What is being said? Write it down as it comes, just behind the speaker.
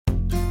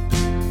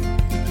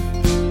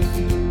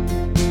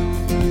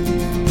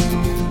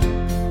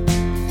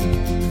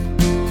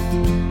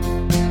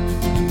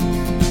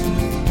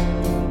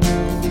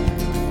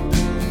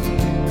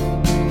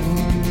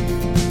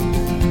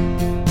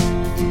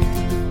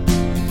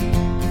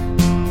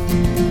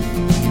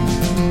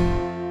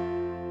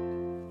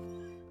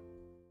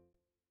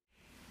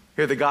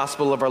Hear the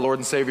gospel of our Lord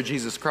and Savior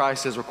Jesus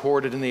Christ as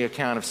recorded in the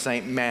account of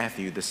St.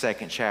 Matthew, the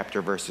 2nd chapter,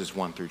 verses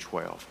 1 through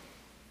 12.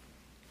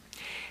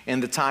 In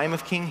the time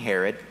of King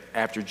Herod,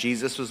 after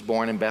Jesus was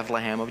born in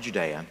Bethlehem of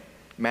Judea,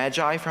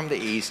 Magi from the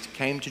east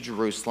came to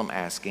Jerusalem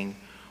asking,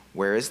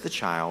 "Where is the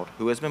child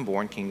who has been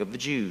born King of the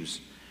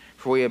Jews?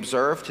 For we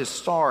observed his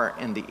star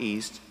in the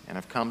east and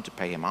have come to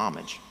pay him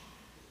homage."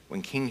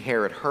 When King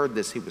Herod heard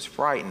this, he was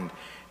frightened,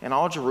 and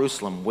all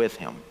Jerusalem with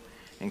him.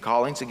 And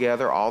calling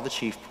together all the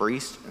chief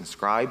priests and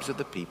scribes of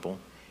the people,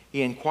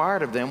 he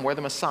inquired of them where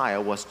the Messiah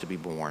was to be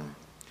born.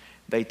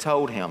 They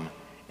told him,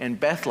 "In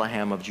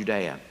Bethlehem of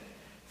Judea.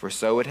 For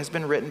so it has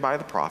been written by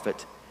the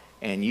prophet,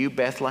 'And you,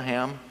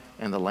 Bethlehem,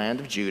 in the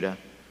land of Judah,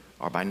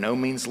 are by no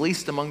means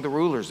least among the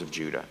rulers of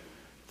Judah.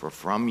 For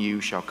from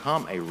you shall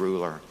come a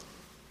ruler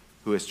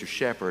who is to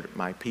shepherd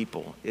my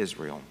people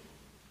Israel.'"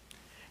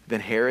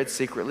 Then Herod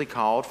secretly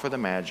called for the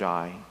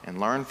Magi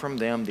and learned from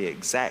them the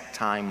exact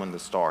time when the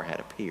star had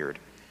appeared.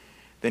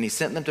 Then he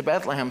sent them to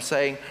Bethlehem,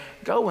 saying,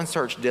 "Go and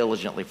search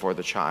diligently for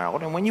the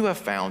child, and when you have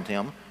found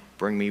him,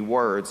 bring me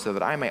word so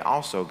that I may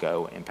also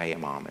go and pay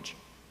him homage."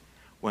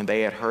 When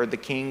they had heard the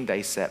king,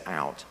 they set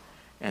out,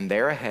 and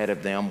there ahead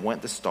of them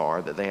went the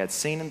star that they had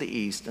seen in the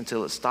east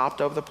until it stopped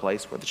over the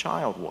place where the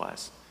child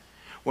was.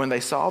 When they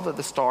saw that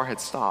the star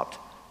had stopped,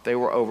 they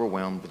were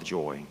overwhelmed with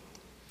joy.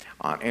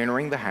 On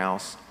entering the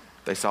house,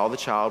 they saw the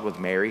child with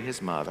Mary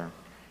his mother,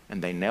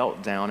 and they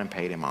knelt down and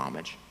paid him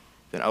homage.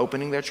 Then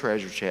opening their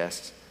treasure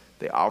chests,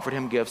 they offered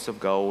him gifts of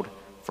gold,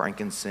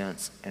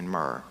 frankincense, and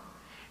myrrh.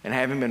 And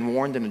having been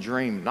warned in a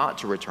dream not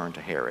to return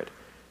to Herod,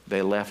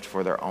 they left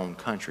for their own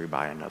country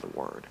by another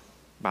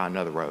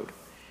road.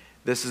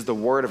 This is the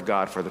word of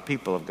God for the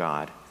people of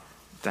God.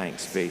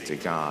 Thanks be to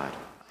God.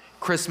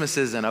 Christmas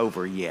isn't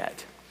over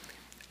yet.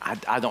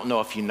 I don't know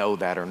if you know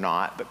that or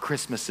not, but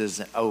Christmas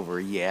isn't over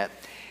yet.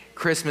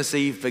 Christmas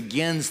Eve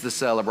begins the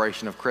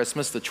celebration of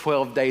Christmas, the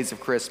 12 days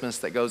of Christmas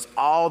that goes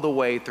all the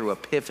way through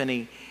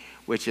Epiphany,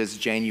 which is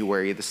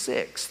January the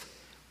 6th.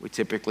 We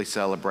typically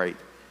celebrate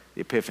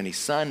the Epiphany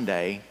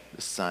Sunday,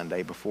 the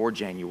Sunday before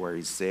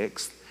January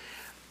 6th.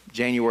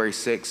 January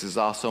 6th is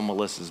also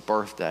Melissa's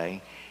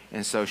birthday,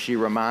 and so she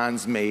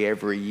reminds me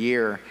every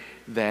year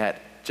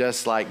that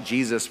just like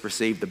Jesus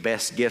received the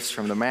best gifts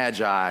from the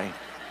Magi,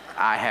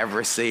 I have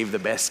received the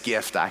best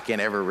gift I can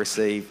ever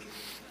receive,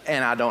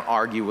 and I don't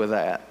argue with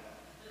that.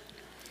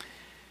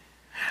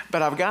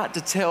 But I've got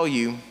to tell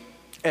you,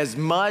 as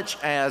much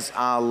as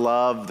I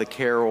love the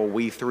carol,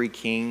 "We Three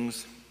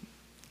Kings,"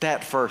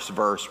 that first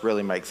verse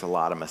really makes a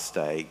lot of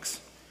mistakes.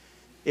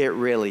 It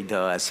really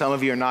does. Some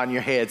of you are nodding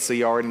your heads, so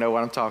you already know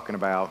what I'm talking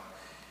about.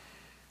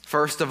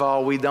 First of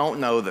all, we don't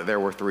know that there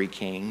were three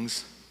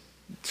kings.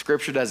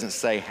 Scripture doesn't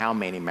say how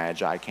many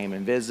Magi came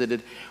and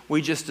visited.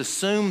 We just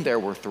assume there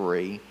were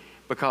three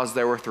because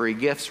there were three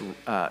gifts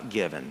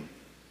given.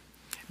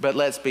 But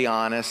let's be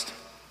honest.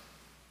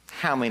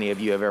 How many of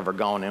you have ever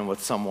gone in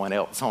with someone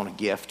else on a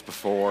gift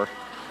before?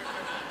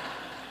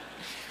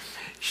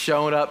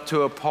 Shown up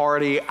to a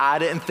party, I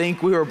didn't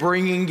think we were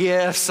bringing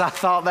gifts. I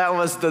thought that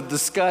was the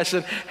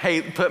discussion.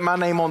 Hey, put my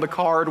name on the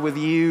card with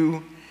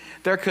you.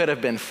 There could have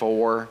been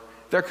 4.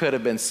 There could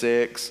have been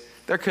 6.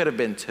 There could have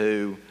been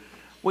 2.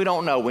 We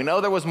don't know. We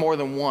know there was more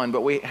than one,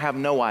 but we have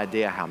no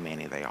idea how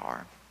many they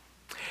are.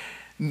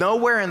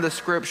 Nowhere in the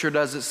scripture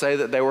does it say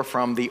that they were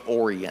from the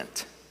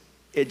Orient.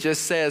 It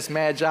just says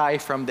Magi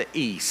from the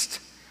east.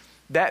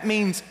 That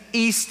means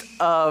east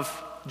of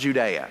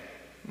Judea,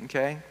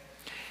 okay?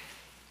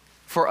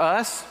 For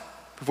us,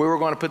 if we were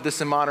going to put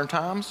this in modern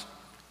times,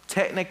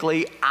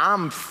 technically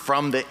I'm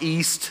from the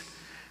east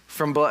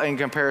in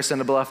comparison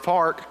to Bluff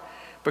Park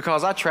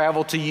because I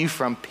traveled to you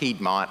from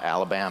Piedmont,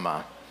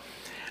 Alabama.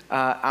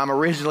 I'm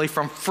originally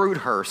from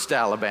Fruithurst,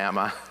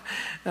 Alabama.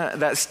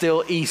 That's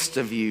still east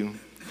of you.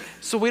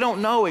 So we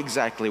don't know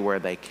exactly where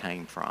they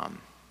came from.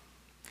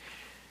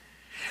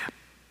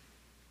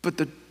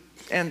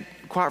 And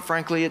quite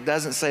frankly, it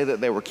doesn't say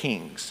that they were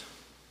kings.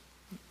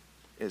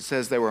 It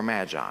says they were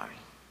Magi,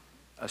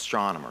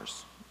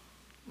 astronomers,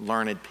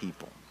 learned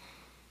people.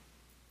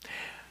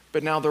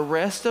 But now the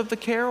rest of the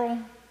carol,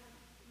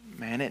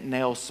 man, it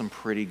nails some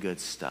pretty good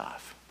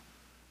stuff.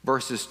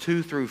 Verses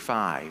 2 through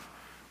 5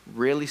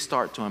 really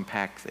start to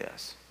unpack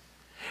this.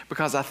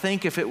 Because I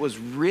think if it was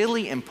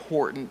really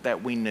important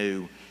that we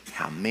knew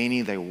how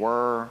many they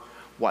were,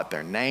 what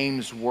their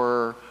names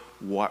were,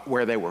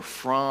 where they were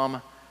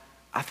from,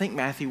 I think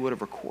Matthew would have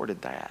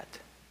recorded that.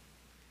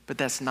 But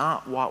that's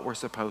not what we're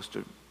supposed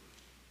to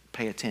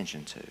pay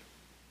attention to.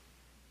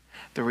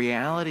 The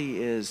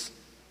reality is,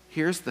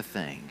 here's the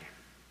thing.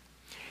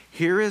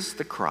 Here is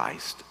the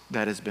Christ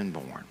that has been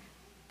born.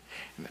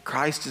 And the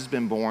Christ has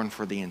been born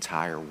for the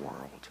entire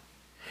world.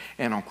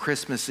 And on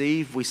Christmas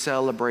Eve, we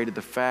celebrated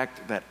the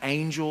fact that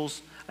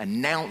angels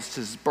announced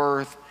his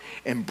birth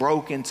and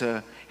broke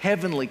into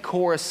heavenly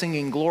chorus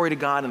singing glory to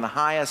God in the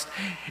highest.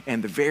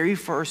 And the very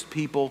first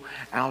people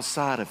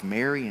outside of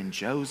Mary and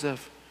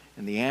Joseph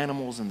and the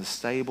animals in the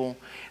stable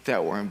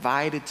that were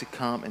invited to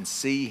come and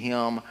see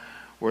him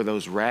were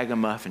those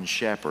ragamuffin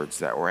shepherds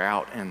that were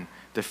out in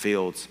the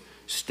fields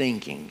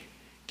stinking,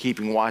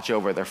 keeping watch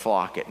over their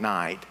flock at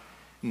night,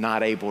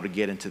 not able to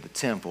get into the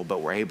temple,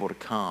 but were able to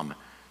come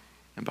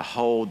and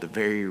behold the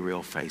very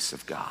real face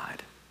of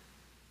God.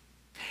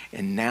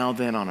 And now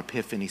then, on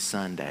Epiphany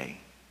Sunday,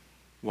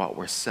 what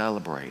we're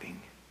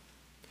celebrating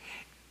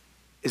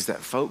is that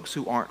folks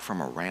who aren't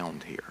from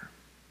around here,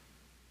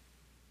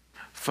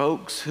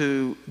 folks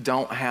who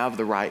don't have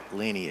the right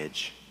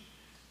lineage,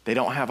 they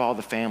don't have all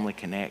the family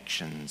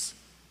connections,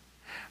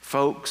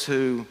 folks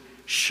who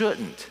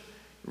shouldn't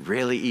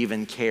really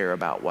even care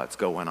about what's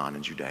going on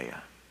in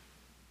Judea.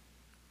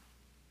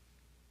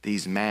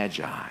 These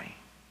magi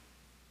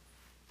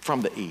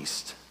from the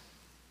east,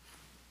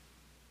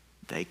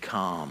 they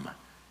come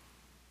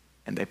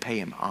and they pay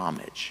him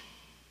homage.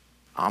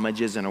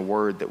 Homage isn't a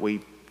word that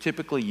we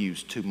typically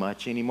use too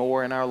much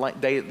anymore in our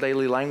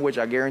daily language.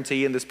 I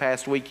guarantee you in this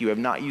past week you have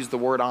not used the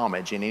word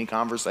homage in any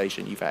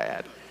conversation you've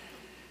had.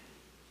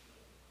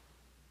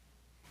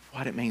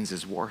 What it means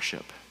is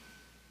worship.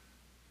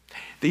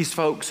 These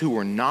folks who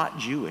were not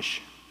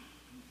Jewish,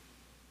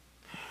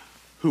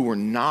 who were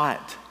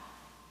not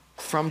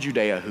from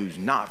Judea, who's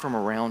not from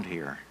around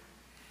here,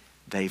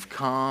 they've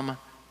come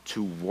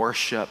to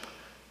worship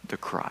the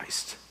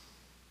Christ.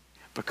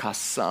 Because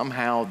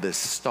somehow this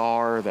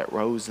star that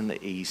rose in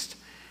the east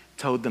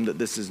told them that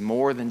this is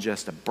more than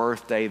just a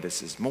birthday,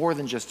 this is more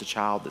than just a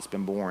child that's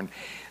been born,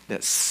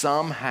 that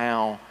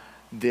somehow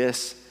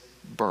this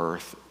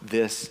birth,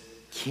 this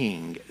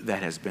king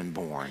that has been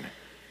born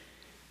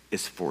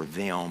is for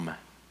them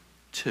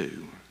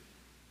too.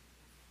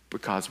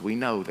 Because we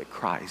know that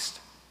Christ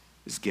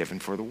is given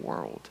for the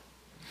world.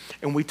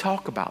 And we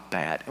talk about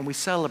that, and we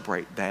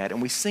celebrate that,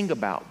 and we sing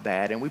about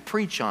that, and we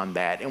preach on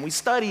that, and we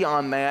study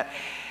on that,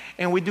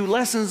 and we do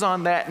lessons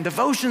on that, and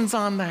devotions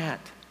on that.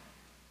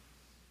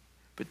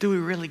 But do we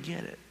really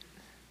get it?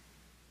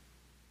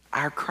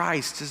 Our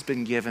Christ has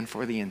been given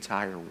for the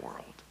entire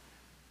world,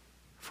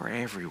 for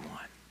everyone,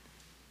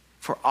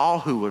 for all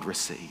who would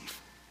receive.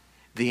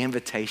 The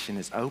invitation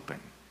is open,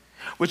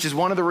 which is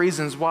one of the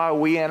reasons why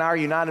we in our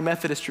United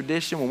Methodist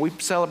tradition, when we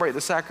celebrate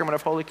the sacrament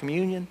of Holy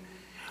Communion,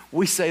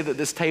 we say that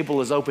this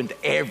table is open to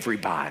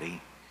everybody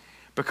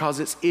because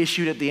it's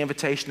issued at the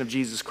invitation of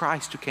Jesus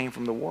Christ who came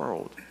from the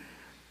world.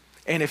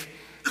 And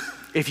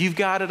if you've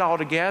got it all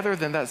together,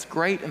 then that's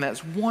great and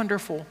that's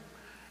wonderful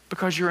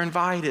because you're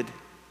invited.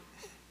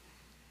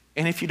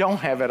 And if you don't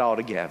have it all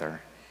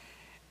together,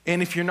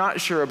 and if you're not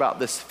sure about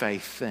this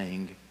faith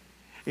thing,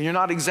 and you're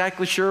not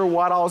exactly sure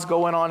what all is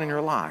going on in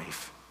your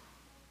life,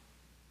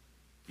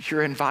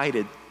 you're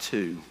invited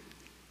too.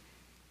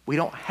 We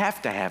don't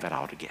have to have it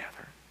all together.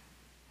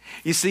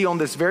 You see, on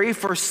this very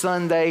first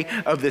Sunday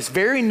of this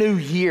very new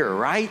year,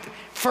 right?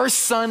 First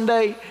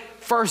Sunday,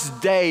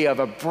 first day of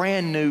a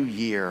brand new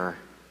year,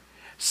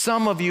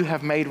 some of you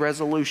have made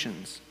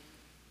resolutions.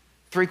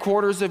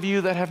 3/4 of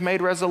you that have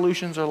made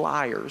resolutions are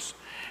liars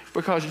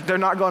because they're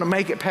not going to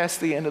make it past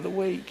the end of the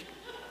week.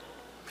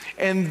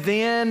 And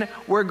then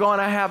we're going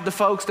to have the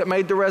folks that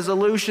made the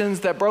resolutions,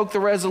 that broke the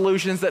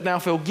resolutions, that now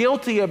feel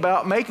guilty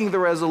about making the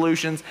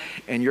resolutions,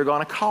 and you're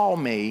going to call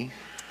me,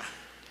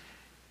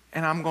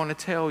 and I'm going to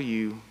tell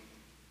you,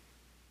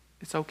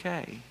 it's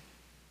okay.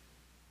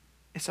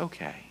 It's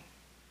okay.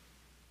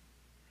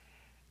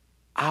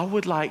 I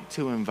would like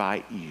to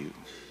invite you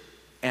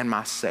and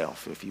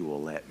myself, if you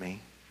will let me,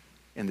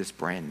 in this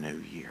brand new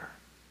year,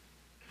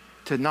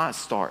 to not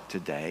start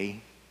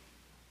today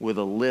with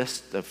a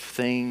list of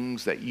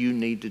things that you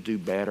need to do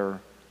better,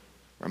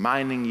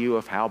 reminding you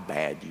of how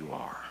bad you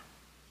are.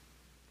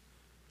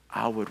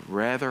 I would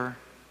rather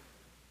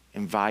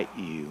invite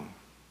you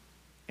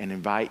and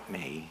invite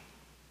me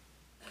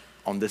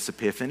on this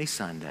Epiphany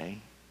Sunday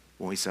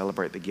when we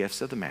celebrate the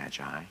gifts of the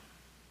Magi,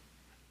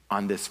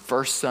 on this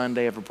first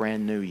Sunday of a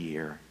brand new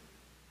year,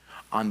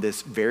 on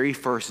this very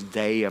first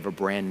day of a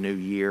brand new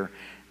year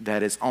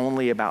that is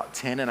only about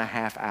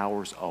 10.5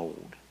 hours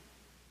old,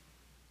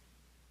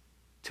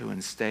 to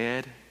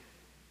instead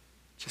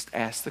just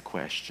ask the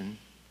question,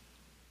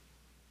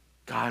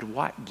 God,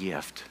 what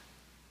gift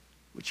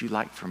would you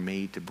like for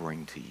me to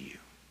bring to you?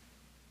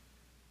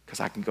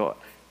 Because I can go,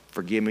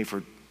 forgive me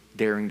for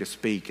daring to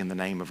speak in the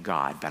name of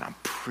God, but I'm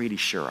pretty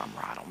sure I'm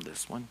right on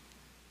this one.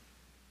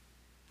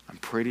 I'm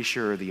pretty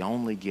sure the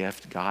only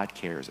gift God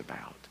cares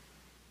about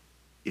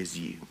is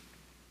you.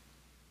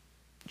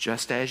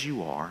 Just as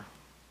you are,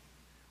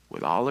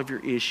 with all of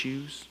your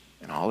issues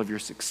and all of your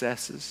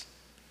successes,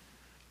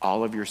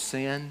 all of your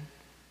sin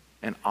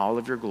and all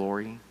of your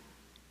glory,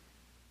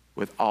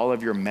 with all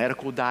of your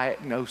medical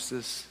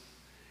diagnosis,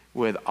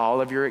 with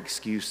all of your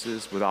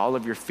excuses, with all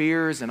of your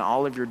fears and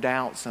all of your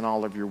doubts and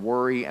all of your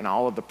worry and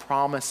all of the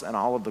promise and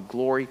all of the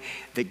glory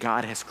that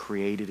God has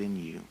created in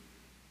you.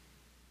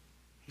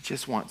 He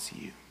just wants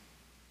you.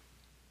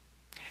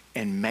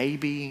 And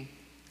maybe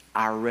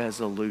our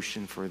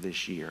resolution for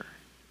this year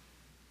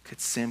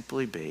could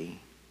simply be,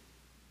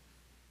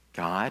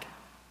 God,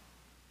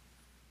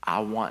 I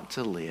want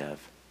to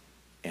live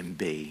and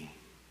be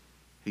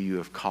who you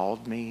have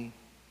called me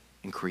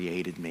and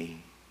created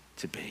me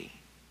to be.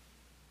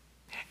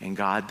 And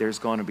God, there's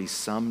going to be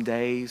some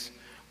days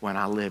when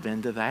I live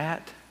into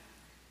that,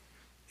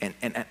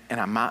 and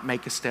I might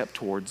make a step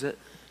towards it.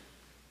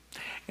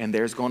 And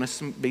there's going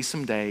to be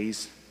some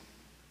days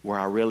where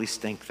I really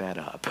stink that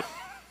up,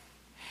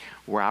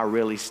 where I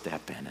really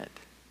step in it.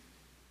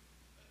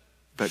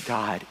 But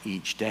God,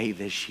 each day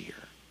this year,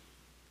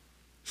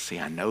 see,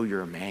 I know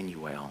you're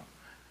Emmanuel,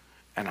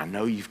 and I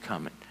know you've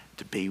come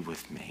to be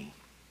with me.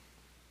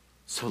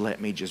 So let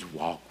me just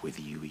walk with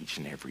you each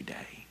and every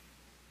day.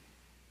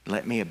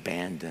 Let me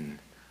abandon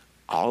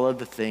all of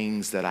the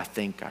things that I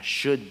think I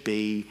should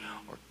be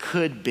or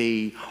could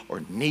be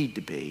or need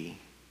to be,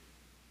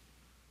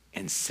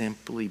 and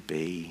simply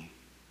be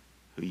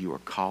who you are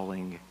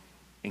calling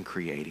and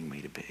creating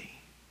me to be.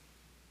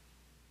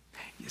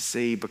 You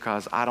see,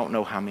 because I don't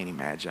know how many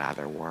magi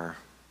there were,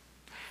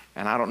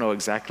 and I don't know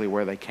exactly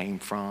where they came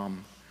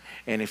from.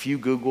 And if you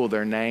Google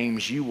their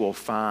names, you will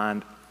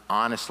find,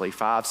 honestly,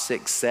 5,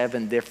 6,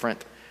 7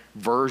 different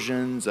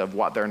versions of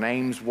what their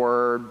names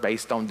were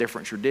based on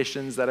different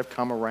traditions that have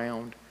come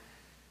around.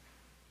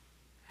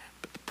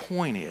 But the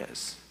point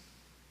is,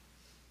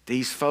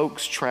 these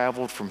folks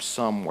traveled from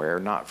somewhere,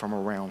 not from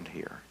around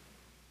here,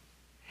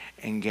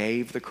 and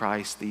gave the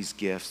Christ these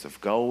gifts of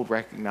gold,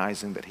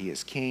 recognizing that he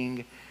is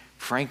king,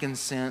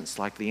 frankincense,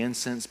 like the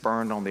incense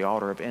burned on the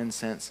altar of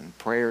incense, and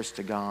prayers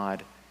to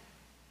God,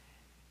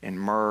 and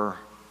myrrh,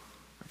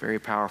 a very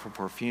powerful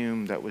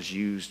perfume that was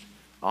used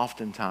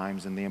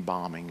oftentimes in the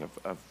embalming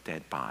of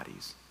dead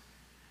bodies.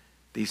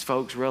 These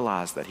folks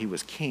realized that he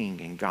was king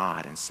and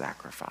God and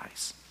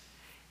sacrifice.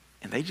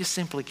 And they just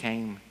simply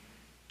came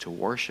to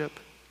worship,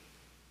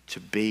 to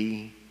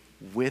be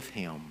with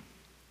him.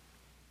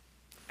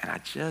 And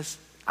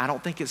I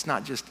don't think it's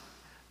not just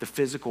the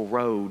physical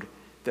road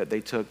that they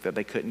took that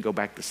they couldn't go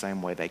back the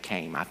same way they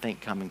came. I think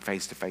coming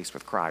face to face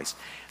with Christ,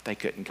 they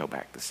couldn't go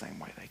back the same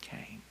way they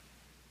came.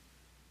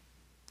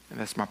 And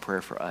that's my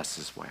prayer for us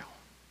as well.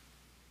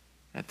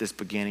 At this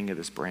beginning of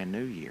this brand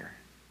new year,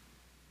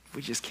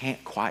 we just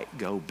can't quite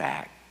go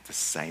back the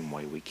same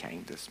way we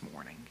came this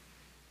morning.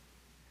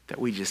 That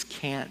we just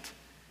can't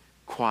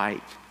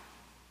quite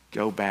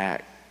go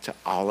back to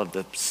all of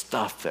the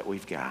stuff that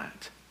we've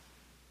got.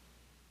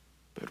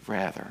 But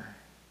rather,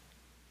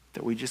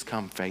 that we just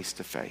come face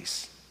to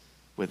face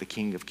with the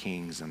King of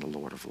Kings and the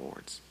Lord of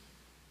Lords.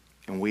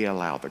 And we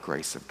allow the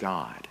grace of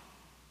God,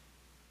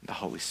 the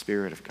Holy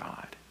Spirit of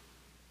God,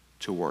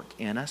 to work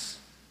in us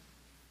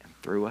and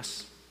through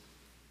us,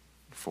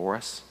 for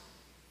us,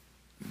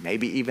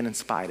 maybe even in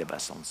spite of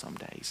us on some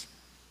days,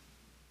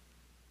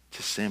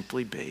 to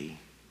simply be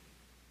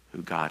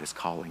who God is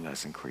calling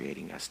us and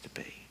creating us to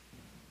be.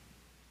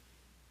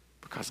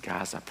 Because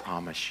guys, I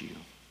promise you,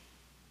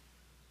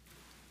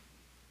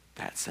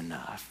 that's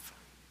enough.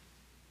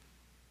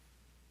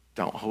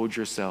 Don't hold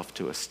yourself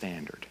to a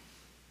standard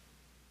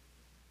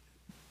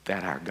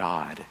that our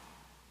God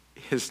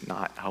is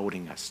not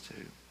holding us to.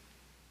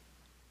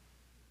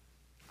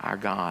 Our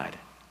God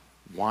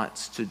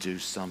wants to do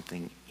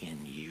something in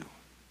you.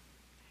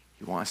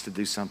 He wants to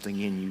do something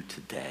in you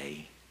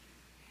today.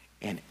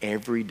 And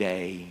every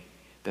day,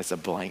 that's a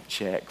blank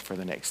check for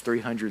the next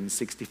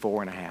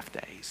 364 and a half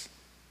days.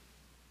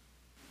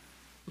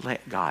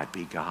 Let God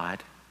be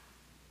God,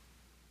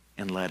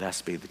 and let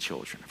us be the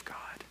children of God.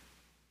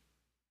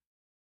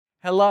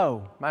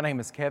 Hello, my name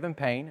is Kevin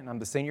Payne, and I'm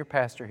the senior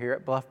pastor here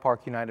at Bluff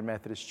Park United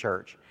Methodist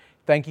Church.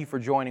 Thank you for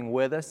joining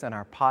with us in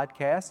our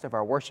podcast of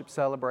our worship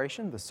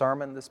celebration, the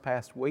sermon this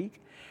past week.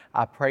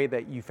 I pray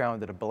that you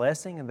found it a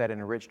blessing and that it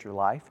enriched your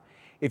life.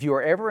 If you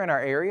are ever in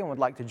our area and would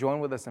like to join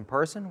with us in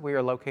person, we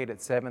are located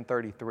at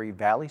 733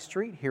 Valley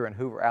Street here in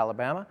Hoover,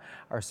 Alabama.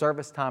 Our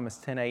service time is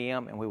 10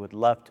 a.m. and we would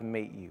love to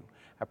meet you.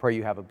 I pray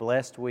you have a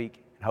blessed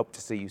week and hope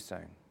to see you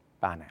soon.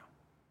 Bye now.